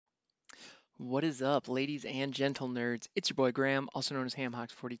What is up, ladies and gentle nerds? It's your boy Graham, also known as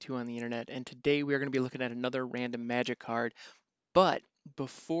HamHawks42 on the internet, and today we are going to be looking at another random magic card. But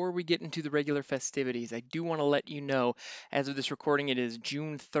before we get into the regular festivities, I do want to let you know, as of this recording, it is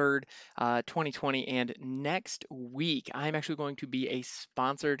June 3rd, 2020, and next week I'm actually going to be a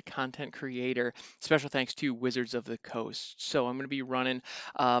sponsored content creator. Special thanks to Wizards of the Coast. So I'm going to be running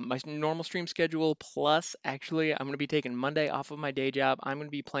my normal stream schedule, plus actually I'm going to be taking Monday off of my day job. I'm going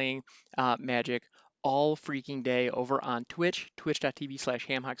to be playing Magic all freaking day over on Twitch,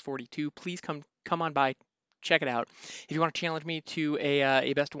 twitch.tv/hamhawks42. Please come on by, check it out. If you want to challenge me to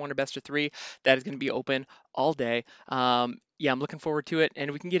a best of one or best of three, that is going to be open all day. Yeah, I'm looking forward to it,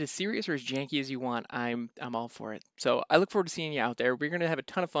 and we can get as serious or as janky as you want. I'm all for it. So I look forward to seeing you out there. We're going to have a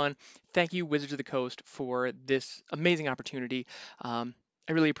ton of fun. Thank you, Wizards of the Coast, for this amazing opportunity. I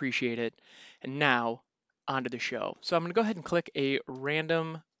really appreciate it. And now onto the show. So I'm going to go ahead and click a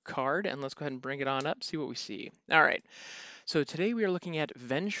random card, and let's go ahead and bring it on up, see what we see. All right. So today we are looking at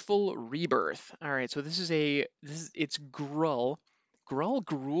Vengeful Rebirth. All right, so it's Gruul.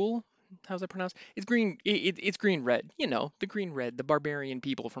 Gruul? How's that pronounced? It's green. It's green red. You know, the green red, the barbarian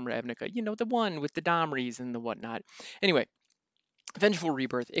people from Ravnica. You know, the one with the Domries and the whatnot. Anyway, Vengeful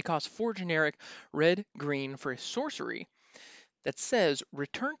Rebirth. It costs 4 generic red green for a sorcery that says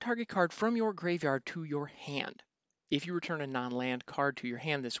return target card from your graveyard to your hand. If you return a non-land card to your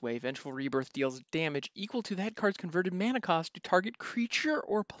hand this way, Vengeful Rebirth deals damage equal to that card's converted mana cost to target creature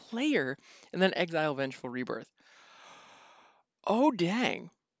or player, and then exile Vengeful Rebirth. Oh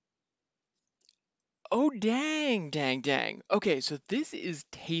dang. Oh dang. Okay, so this is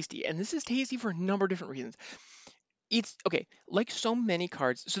tasty, and this is tasty for a number of different reasons. It's okay, like so many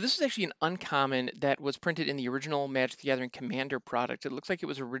cards. So this is actually an uncommon that was printed in the original Magic the Gathering Commander product. It looks like it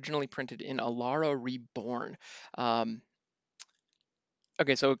was originally printed in Alara Reborn. Um,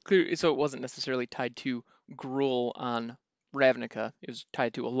 okay, so so it wasn't necessarily tied to Gruul on Ravnica. It was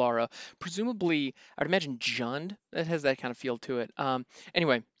tied to Alara. Presumably, I'd imagine Jund that has that kind of feel to it.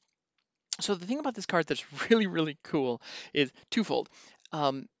 Anyway, so the thing about this card that's really cool is twofold.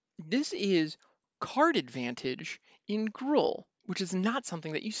 Um, this is card advantage in Gruul, which is not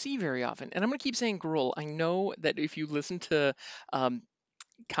something that you see very often. And I'm going to keep saying Gruul. I know that if you listen to um,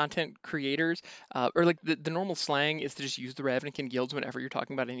 content creators, or like the normal slang is to just use the Ravnican guilds whenever you're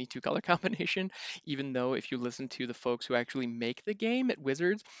talking about any two-color combination, even though if you listen to the folks who actually make the game at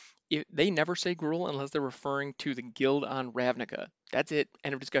Wizards, they never say Gruul unless they're referring to the guild on Ravnica. That's it.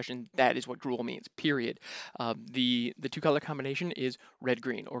 End of discussion. That is what Gruul means. Period. The two-color combination is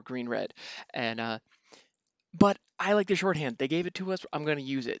red-green or green-red, and but I like the shorthand. They gave it to us. I'm going to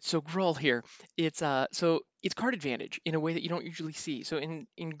use it. So Gruul here, it's card advantage in a way that you don't usually see. So in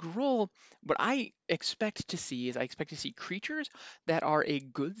Gruul, what I expect to see is I expect to see creatures that are a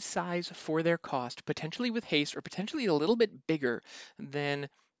good size for their cost, potentially with haste or potentially a little bit bigger than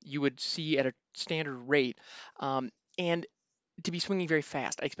you would see at a standard rate. And to be swinging very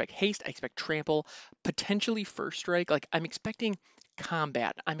fast. I expect haste, I expect trample, potentially first strike. Like I'm expecting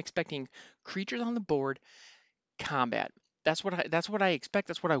combat. I'm expecting creatures on the board, combat. That's what I expect.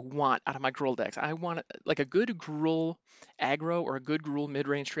 That's what I want out of my Gruul decks. I want like a good Gruul aggro or a good Gruul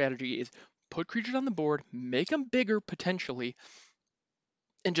mid-range strategy is put creatures on the board, make them bigger potentially,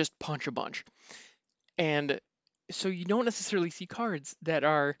 and just punch a bunch. And so you don't necessarily see cards that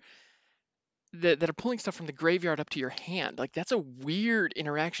are pulling stuff from the graveyard up to your hand. Like that's a weird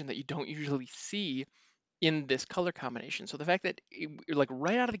interaction that you don't usually see in this color combination. So the fact that like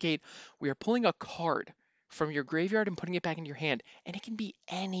right out of the gate, we are pulling a card from your graveyard and putting it back into your hand, and it can be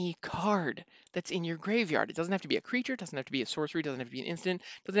any card that's in your graveyard. It doesn't have to be a creature, it doesn't have to be a sorcery, it doesn't have to be an instant,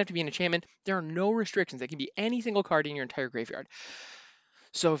 it doesn't have to be an enchantment. There are no restrictions. It can be any single card in your entire graveyard.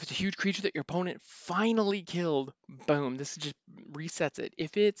 So if it's a huge creature that your opponent finally killed, boom, this just resets it.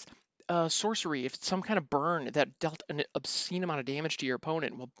 If it's a sorcery, if it's some kind of burn that dealt an obscene amount of damage to your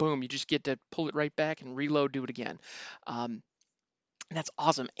opponent, well, boom, you just get to pull it right back and reload, do it again. Um, and that's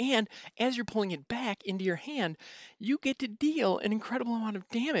awesome. And as you're pulling it back into your hand, you get to deal an incredible amount of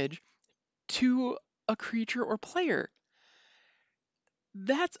damage to a creature or player.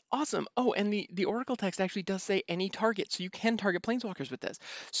 That's awesome. Oh, and the Oracle text actually does say any target, so you can target planeswalkers with this.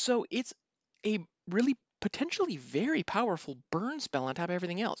 So it's a really potentially very powerful burn spell on top of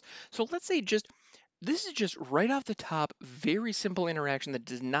everything else. So let's say just this is just right off the top, very simple interaction that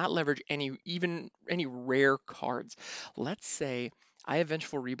does not leverage any rare cards. Let's say I have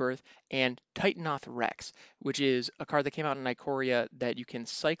Vengeful Rebirth and Titanoth Rex, which is a card that came out in Ikoria that you can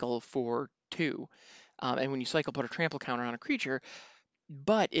cycle for 2. And when you cycle, put a trample counter on a creature,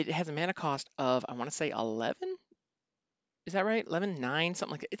 but it has a mana cost of, I want to say 11. Is that right? 11, 9,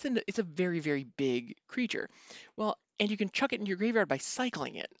 something like that. It's a very, very big creature. Well, and you can chuck it in your graveyard by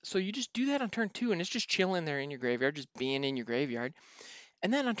cycling it. So you just do that on turn 2, and it's just chilling there in your graveyard, just being in your graveyard.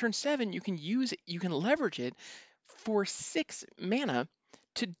 And then on turn 7, you can leverage it for 6 mana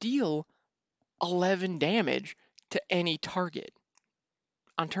to deal 11 damage to any target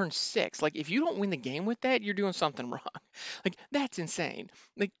on turn 6. Like, if you don't win the game with that, you're doing something wrong. Like, that's insane.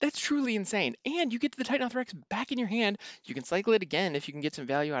 Like, that's truly insane. And you get the Titanothrix Rex back in your hand. You can cycle it again if you can get some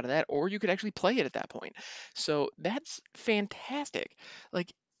value out of that, or you could actually play it at that point. So that's fantastic.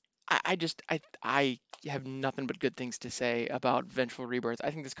 Like, I have nothing but good things to say about Vengeful Rebirth.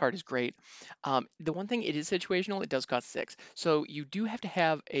 I think this card is great. The one thing, it is situational. It does cost 6, so you do have to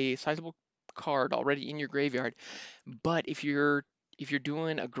have a sizable card already in your graveyard. But if you're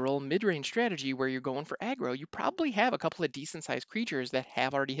doing a Gruul mid-range strategy where you're going for aggro, you probably have a couple of decent sized creatures that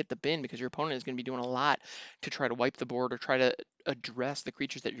have already hit the bin, because your opponent is going to be doing a lot to try to wipe the board or try to address the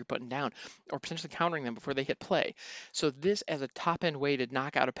creatures that you're putting down, or potentially countering them before they hit play. So this, as a top end way to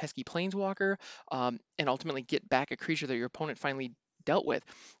knock out a pesky planeswalker, and ultimately get back a creature that your opponent finally dealt with.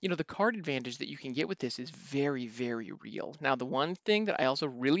 The card advantage that you can get with this is very, very real. Now, the one thing that I also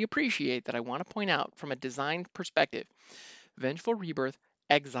really appreciate, that I want to point out from a design perspective: Vengeful Rebirth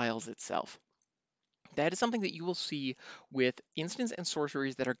exiles itself. That is something that you will see with instants and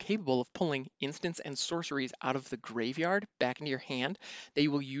sorceries that are capable of pulling instants and sorceries out of the graveyard back into your hand. They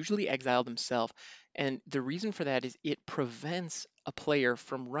will usually exile themselves. And the reason for that is it prevents a player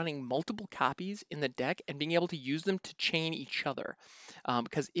from running multiple copies in the deck and being able to use them to chain each other.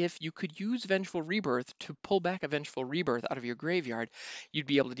 Because if you could use Vengeful Rebirth to pull back a Vengeful Rebirth out of your graveyard, you'd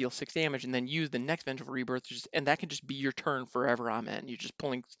be able to deal 6 damage and then use the next Vengeful Rebirth, and that can just be your turn forever. Amen. You're just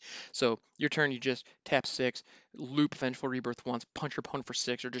pulling. So your turn, you just tap 6, loop Vengeful Rebirth once, punch your opponent for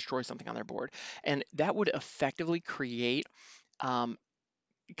 6, or destroy something on their board. And that would effectively create um,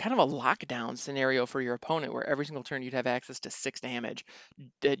 kind of a lockdown scenario for your opponent, where every single turn you'd have access to 6 damage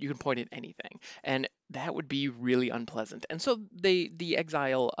that you can point at anything. And that would be really unpleasant. And so the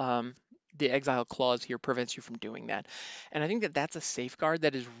exile clause here prevents you from doing that. And I think that that's a safeguard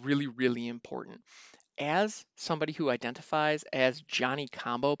that is really, really important. As somebody who identifies as Johnny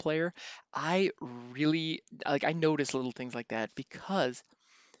Combo player, I really I notice little things like that, because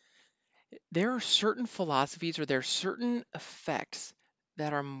there are certain philosophies, or there are certain effects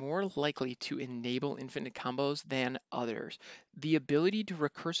that are more likely to enable infinite combos than others. The ability to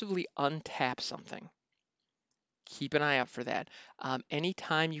recursively untap something. Keep an eye out for that.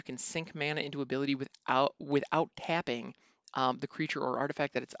 Anytime you can sink mana into ability without tapping the creature or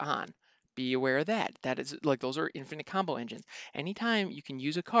artifact that it's on, be aware of that. That is, like, those are infinite combo engines. Anytime you can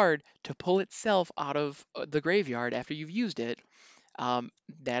use a card to pull itself out of the graveyard after you've used it,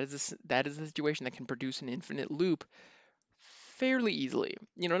 that is a situation that can produce an infinite loop fairly easily.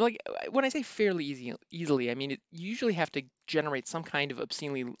 Like, when I say fairly easily, I mean, you usually have to generate some kind of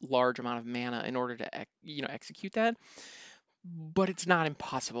obscenely large amount of mana in order to execute that, but it's not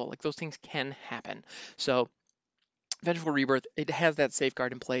impossible. Like, those things can happen. So Vengeful Rebirth, it has that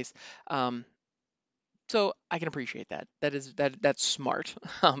safeguard in place. Um, so I can appreciate that. That's smart.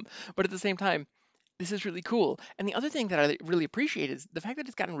 But at the same time, this is really cool. And the other thing that I really appreciate is the fact that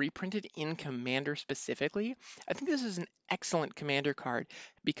it's gotten reprinted in Commander specifically. I think this is an excellent Commander card,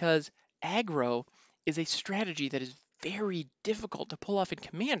 because aggro is a strategy that is very difficult to pull off in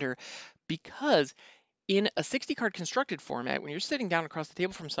Commander, because in a 60 card constructed format, when you're sitting down across the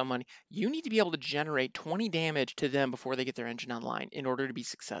table from someone, you need to be able to generate 20 damage to them before they get their engine online in order to be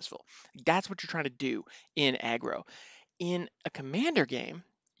successful. That's what you're trying to do in aggro. In a commander game,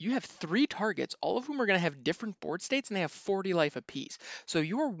 you have 3 targets, all of whom are going to have different board states, and they have 40 life apiece. So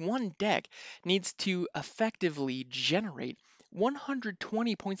your one deck needs to effectively generate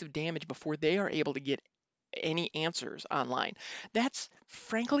 120 points of damage before they are able to get any answers online. That's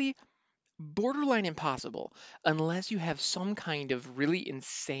frankly borderline impossible, unless you have some kind of really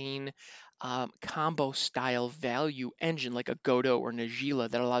insane combo style value engine, like a Godo or Najila,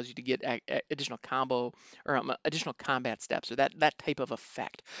 that allows you to get additional combo, or additional combat steps, or that type of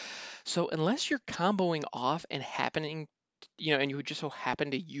effect. So unless you're comboing off and happening, and you just so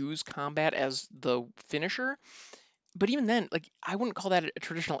happen to use combat as the finisher, but even then, like, I wouldn't call that a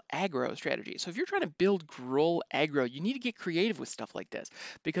traditional aggro strategy. So if you're trying to build Gruul aggro, you need to get creative with stuff like this,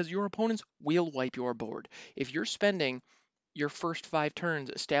 because your opponents will wipe your board. If you're spending your first 5 turns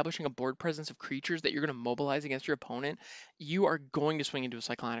establishing a board presence of creatures that you're going to mobilize against your opponent, you are going to swing into a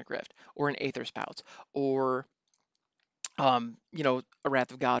Cyclonic Rift or an Aether Spouts, or a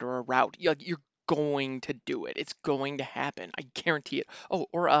Wrath of God or a Rout. You're going to do it. It's going to happen. I guarantee it. Oh,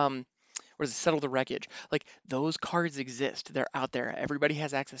 or or is it Settle the Wreckage? Like those cards exist. They're out there. Everybody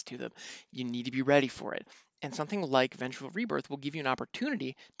has access to them. You need to be ready for it. And something like Vengeful Rebirth will give you an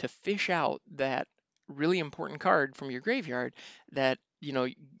opportunity to fish out that really important card from your graveyard that,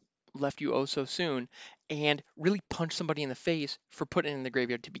 left you oh so soon, and really punch somebody in the face for putting it in the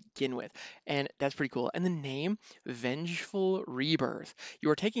graveyard to begin with. And that's pretty cool. And the name, Vengeful Rebirth. You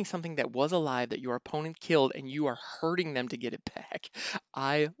are taking something that was alive that your opponent killed and you are hurting them to get it back.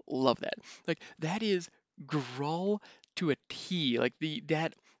 I love that. Like that is Gruul to a T. Like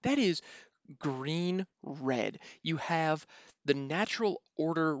that is green red. You have the natural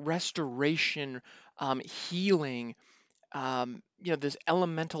order restoration, healing, this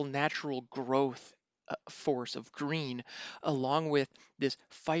elemental natural growth force of green, along with this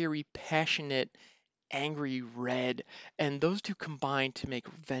fiery, passionate, angry red, and those two combine to make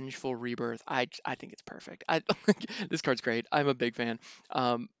Vengeful Rebirth. I think it's perfect. This card's great. I'm a big fan.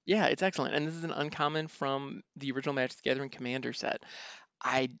 Yeah, it's excellent, and this is an uncommon from the original Magic the Gathering Commander set.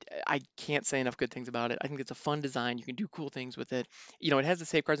 I I can't say enough good things about it. I think it's a fun design. You can do cool things with it. It has the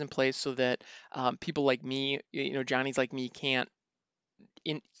safeguards in place so that people like me, Johnny's like me, can't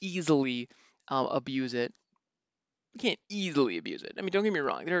easily abuse it. You can't easily abuse it. I mean, don't get me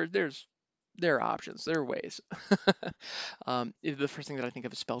wrong. There are options. There are ways. The first thing that I think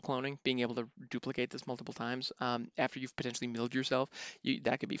of is spell cloning, being able to duplicate this multiple times after you've potentially milled yourself.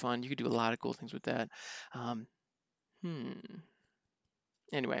 That could be fun. You could do a lot of cool things with that. Um, hmm.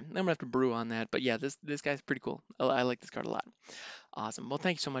 Anyway, I'm gonna have to brew on that. But yeah, this guy's pretty cool. I like this card a lot. Awesome. Well,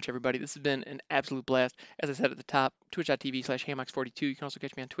 thank you so much, everybody. This has been an absolute blast. As I said at the top, twitch.tv/Hamox42. You can also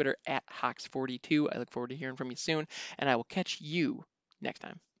catch me on Twitter @Hox42. I look forward to hearing from you soon, and I will catch you next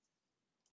time.